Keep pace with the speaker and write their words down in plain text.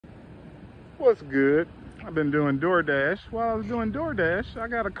What's good? I've been doing DoorDash. While I was doing DoorDash, I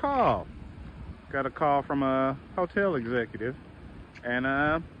got a call. Got a call from a hotel executive. And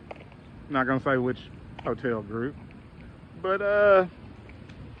I'm not gonna say which hotel group. But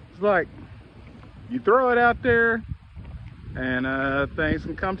it's like you throw it out there and things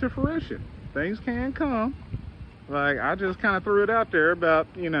can come to fruition. Things can come. Like I just kind of threw it out there about,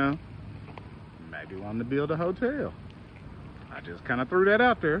 maybe wanting to build a hotel. I just kind of threw that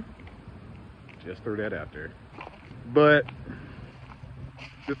out there. Just threw that out there. But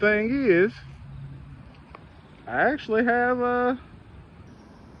the thing is, I actually have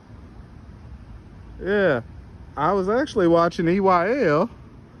I was actually watching EYL.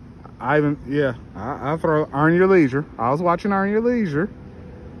 I throw Earn Your Leisure. I was watching Earn Your Leisure,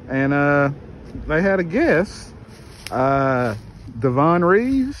 and they had a guest, Devon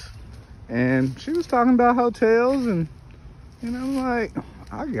Reeves, and she was talking about hotels, and like,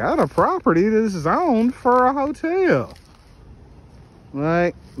 I got a property that's zoned for a hotel,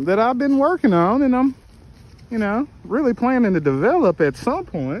 like, that I've been working on, and I'm, really planning to develop at some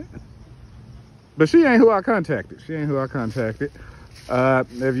point. But she ain't who I contacted. If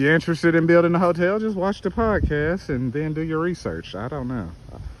you're interested in building a hotel, just watch the podcast and then do your research. I don't know.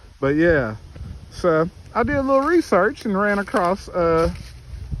 But yeah, so I did a little research and ran across, a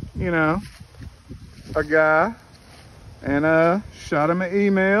guy, and shot him an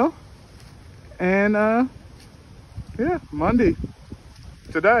email. And Monday,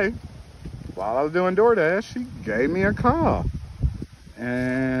 today, while I was doing DoorDash, he gave me a call.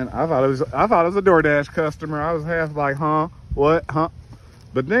 And I thought it was a DoorDash customer. I was half like, huh? What? Huh?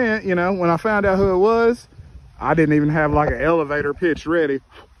 But then, when I found out who it was, I didn't even have like an elevator pitch ready.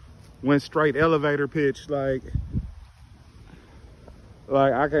 Went straight elevator pitch, like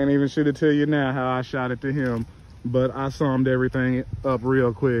I can't even shoot it to you now how I shot it to him. But I summed everything up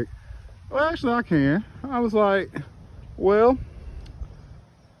real quick. Well, actually I can. I was like, well,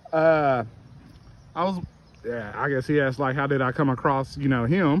 I guess he asked, like, how did I come across,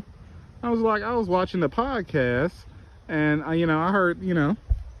 him? I was like, I was watching the podcast, and, I heard,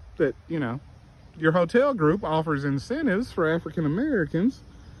 that, your hotel group offers incentives for African Americans,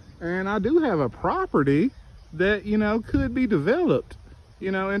 and I do have a property that, could be developed,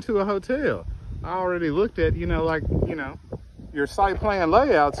 into a hotel. I already looked at, your site plan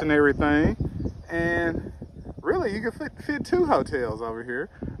layouts and everything, and really, you could fit 2 hotels over here.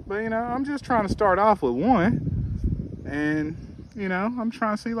 But, I'm just trying to start off with one. And, I'm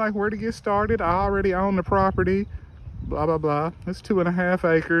trying to see, like, where to get started. I already own the property. Blah, blah, blah. It's 2.5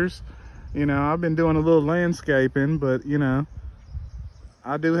 acres. I've been doing a little landscaping. But,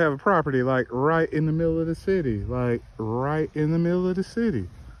 I do have a property, like, right in the middle of the city. Like, right in the middle of the city.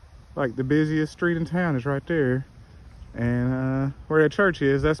 Like, the busiest street in town is right there. And where that church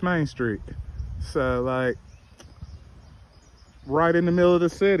is, that's Main Street. So, like, right in the middle of the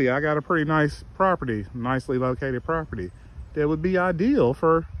city, I got a pretty nice property, nicely located property that would be ideal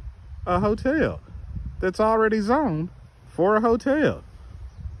for a hotel that's already zoned for a hotel.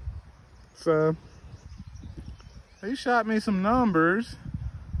 So he shot me some numbers.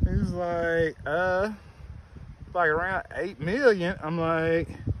 He's like around 8 million. I'm like,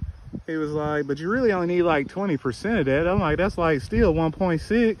 he was like, but you really only need like 20% of that. I'm like, that's like still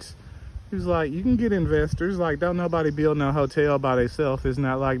 1.6. He was like, you can get investors. Like, don't nobody build no hotel by themselves. It's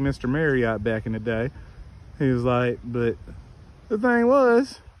not like Mr. Marriott back in the day. He was like, but the thing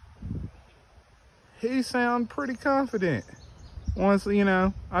was, he sounded pretty confident. Once,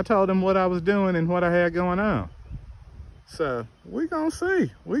 I told him what I was doing and what I had going on. So, we gonna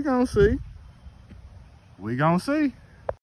see.